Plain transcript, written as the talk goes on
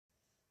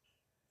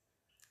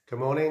Good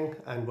morning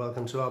and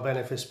welcome to our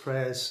Benefice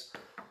prayers.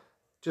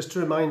 Just to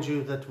remind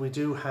you that we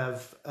do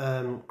have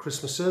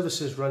Christmas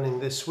services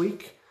running this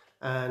week,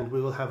 and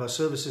we will have our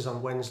services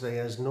on Wednesday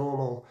as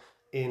normal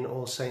in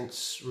All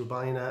Saints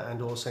Rubina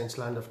and All Saints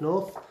Llandaff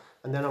North.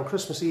 And then on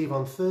Christmas Eve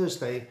on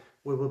Thursday,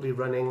 we will be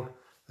running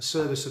a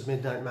service of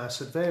midnight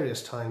mass at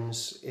various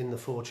times in the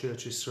 4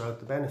 churches throughout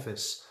the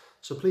Benefice.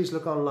 So please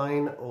look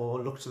online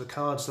or look to the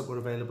cards that were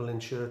available in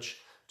church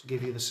to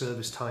give you the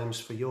service times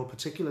for your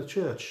particular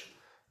church.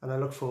 And I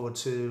look forward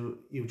to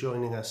you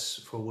joining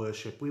us for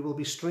worship. We will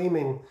be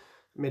streaming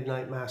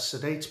Midnight Mass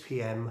at 8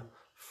 p.m.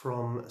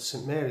 from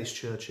St Mary's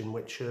Church in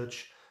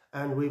Whitchurch,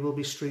 and we will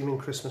be streaming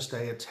Christmas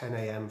Day at 10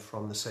 a.m.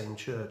 from the same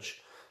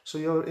church. So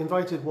you're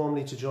invited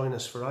warmly to join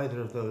us for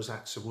either of those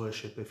acts of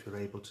worship if you're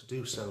able to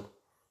do so.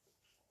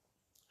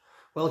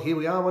 Well, here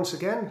we are once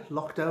again,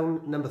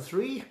 lockdown number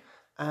 3,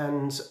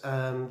 and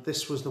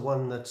this was the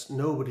one that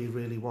nobody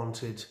really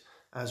wanted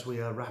as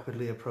we are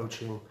rapidly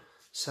approaching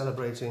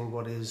celebrating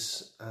what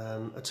is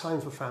a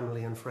time for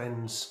family and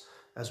friends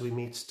as we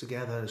meet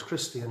together as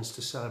Christians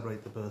to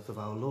celebrate the birth of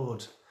our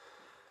Lord.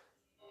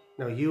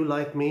 Now you,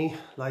 like me,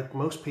 like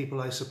most people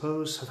I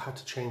suppose, have had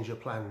to change your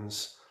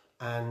plans,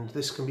 and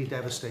this can be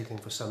devastating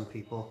for some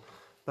people,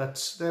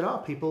 but there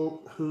are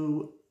people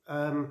who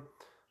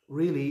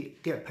really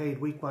get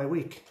paid week by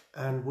week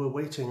and were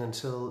waiting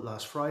until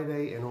last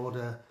Friday in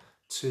order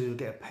to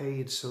get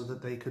paid so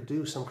that they could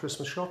do some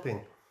Christmas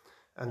shopping.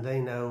 And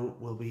they now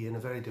will be in a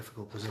very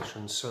difficult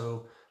position.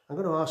 So I'm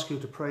going to ask you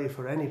to pray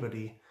for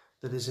anybody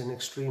that is in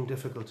extreme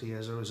difficulty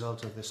as a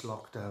result of this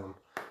lockdown.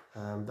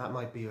 That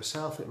might be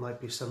yourself, it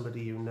might be somebody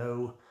you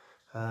know,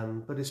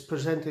 but it's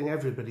presenting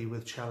everybody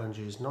with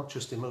challenges, not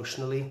just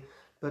emotionally,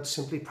 but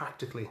simply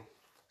practically.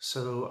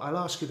 So I'll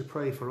ask you to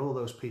pray for all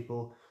those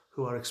people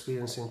who are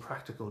experiencing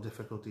practical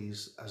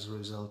difficulties as a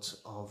result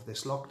of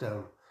this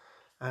lockdown.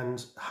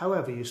 And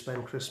however you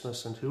spend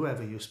Christmas and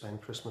whoever you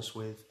spend Christmas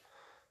with,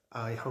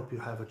 I hope you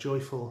have a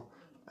joyful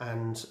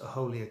and a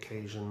holy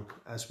occasion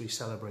as we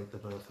celebrate the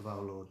birth of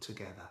our Lord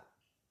together.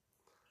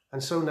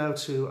 And so now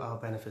to our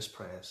Benefice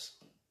prayers.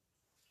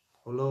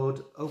 O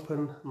Lord,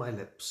 open my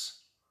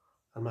lips,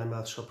 and my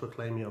mouth shall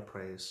proclaim your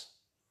praise.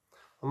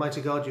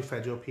 Almighty God, you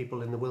fed your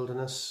people in the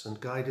wilderness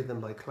and guided them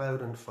by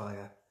cloud and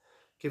fire,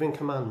 giving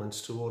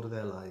commandments to order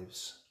their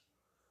lives.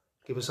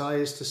 Give us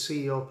eyes to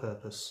see your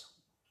purpose,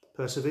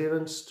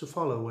 perseverance to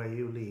follow where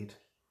you lead,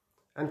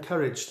 and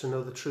courage to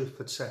know the truth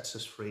that sets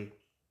us free,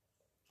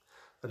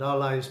 that our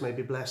lives may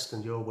be blessed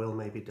and your will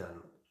may be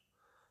done.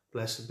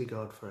 Blessed be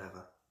God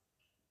forever.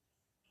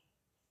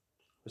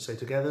 We say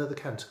together the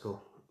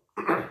canticle.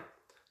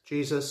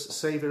 Jesus,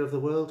 Saviour of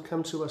the world,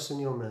 come to us in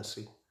your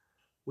mercy.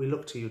 We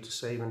look to you to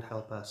save and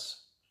help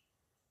us.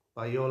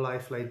 By your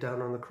life laid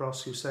down on the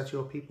cross, you set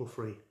your people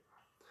free.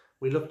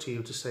 We look to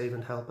you to save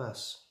and help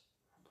us.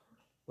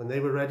 When they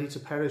were ready to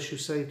perish, you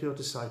saved your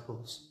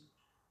disciples.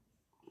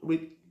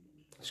 We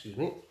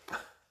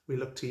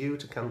look to you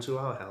to come to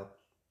our help.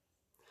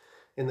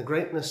 In the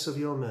greatness of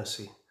your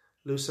mercy,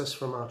 loose us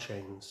from our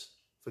chains.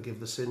 Forgive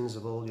the sins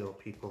of all your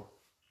people.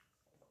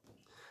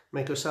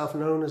 Make yourself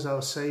known as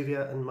our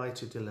Saviour and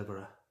mighty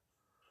Deliverer.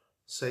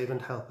 Save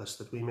and help us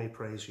that we may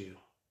praise you.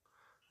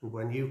 And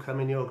when you come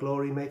in your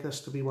glory, make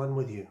us to be one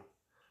with you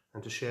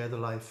and to share the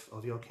life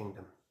of your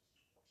kingdom.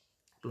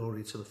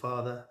 Glory to the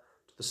Father,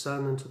 to the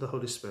Son, and to the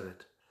Holy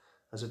Spirit,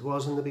 as it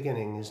was in the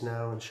beginning, is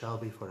now, and shall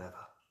be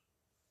forever.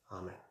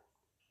 Amen.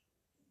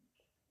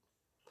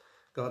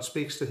 God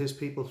speaks to his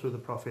people through the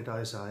prophet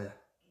Isaiah.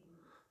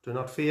 Do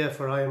not fear,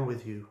 for I am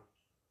with you.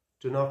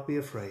 Do not be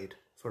afraid,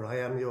 for I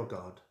am your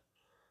God.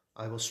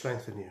 I will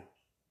strengthen you.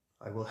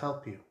 I will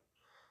help you.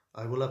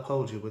 I will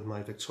uphold you with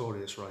my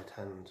victorious right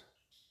hand.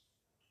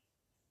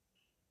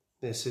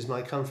 This is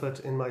my comfort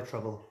in my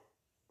trouble.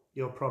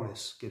 Your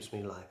promise gives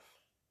me life.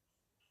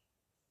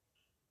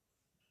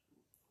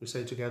 We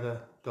say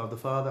together, God the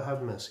Father,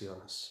 have mercy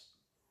on us.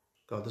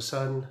 God the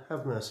Son,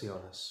 have mercy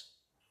on us.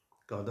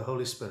 God the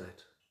Holy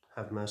Spirit,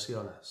 have mercy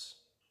on us.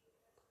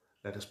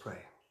 Let us pray.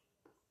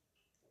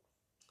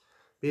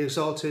 Be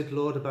exalted,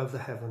 Lord, above the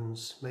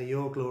heavens. May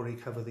your glory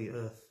cover the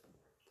earth.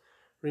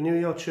 Renew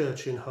your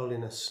church in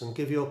holiness and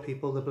give your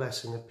people the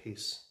blessing of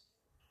peace.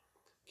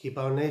 Keep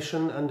our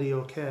nation under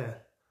your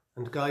care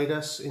and guide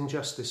us in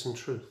justice and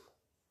truth.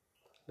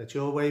 Let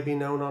your way be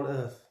known on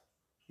earth,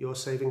 your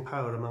saving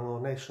power among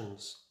all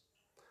nations.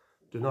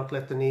 Do not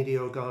let the needy,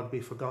 O God,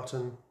 be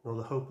forgotten, nor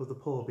the hope of the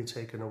poor be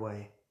taken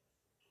away.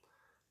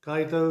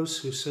 Guide those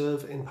who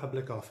serve in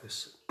public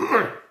office,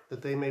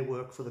 that they may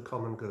work for the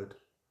common good.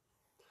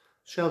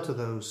 Shelter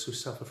those who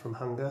suffer from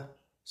hunger,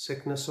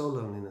 sickness, or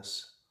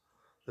loneliness,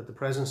 that the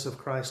presence of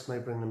Christ may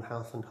bring them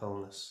health and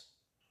wholeness.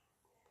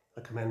 I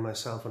commend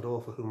myself and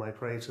all for whom I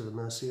pray to the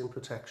mercy and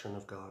protection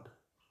of God.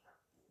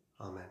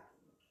 Amen.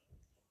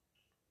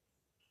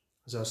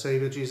 As our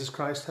Saviour Jesus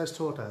Christ has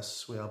taught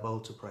us, we are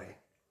bold to pray.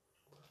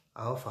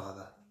 Our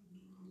Father,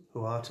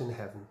 who art in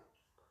heaven,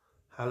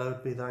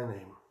 hallowed be thy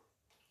name.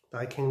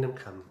 Thy kingdom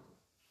come,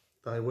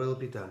 thy will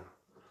be done,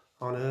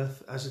 on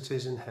earth as it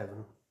is in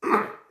heaven.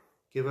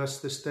 Give us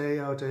this day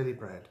our daily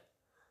bread,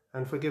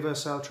 and forgive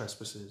us our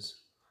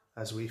trespasses,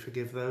 as we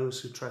forgive those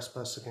who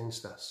trespass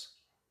against us.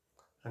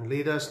 And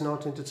lead us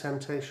not into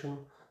temptation,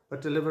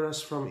 but deliver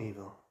us from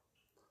evil.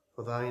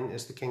 For thine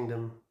is the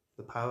kingdom,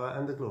 the power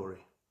and the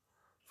glory,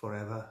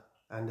 forever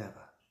and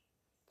ever.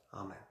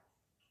 Amen.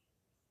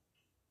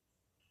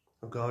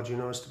 O God, you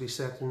know us to be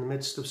set in the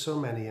midst of so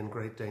many and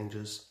great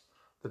dangers,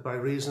 that by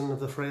reason of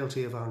the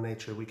frailty of our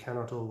nature we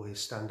cannot always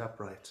stand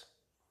upright.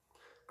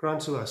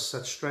 Grant to us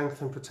such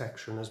strength and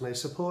protection as may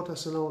support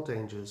us in all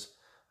dangers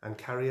and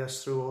carry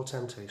us through all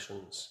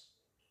temptations.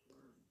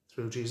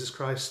 Through Jesus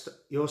Christ,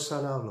 your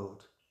Son, our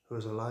Lord, who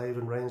is alive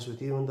and reigns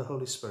with you and the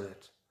Holy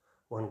Spirit,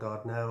 one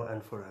God, now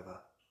and forever.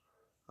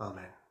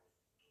 Amen.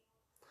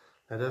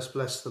 Let us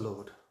bless the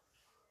Lord.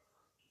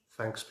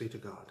 Thanks be to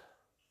God.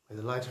 May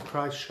the light of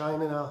Christ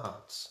shine in our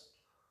hearts.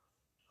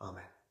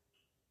 Amen.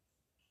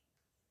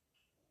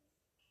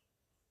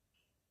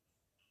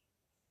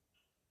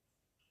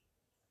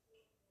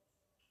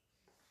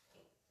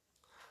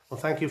 Well,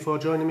 thank you for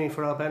joining me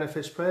for our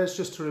Benefice prayers.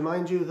 Just to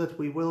remind you that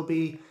we will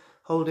be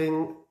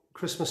holding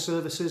Christmas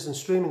services and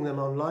streaming them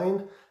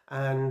online,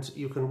 and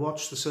you can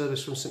watch the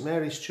service from St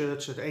Mary's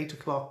Church at 8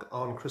 o'clock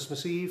on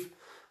Christmas Eve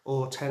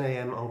or 10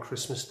 a.m. on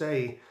Christmas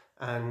Day,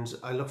 and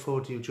I look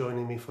forward to you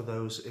joining me for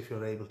those if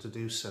you're able to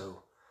do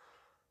so.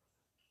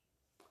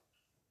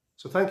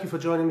 So thank you for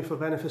joining me for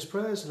Benefice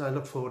prayers, and I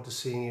look forward to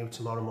seeing you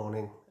tomorrow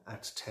morning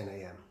at 10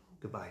 a.m.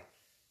 Goodbye.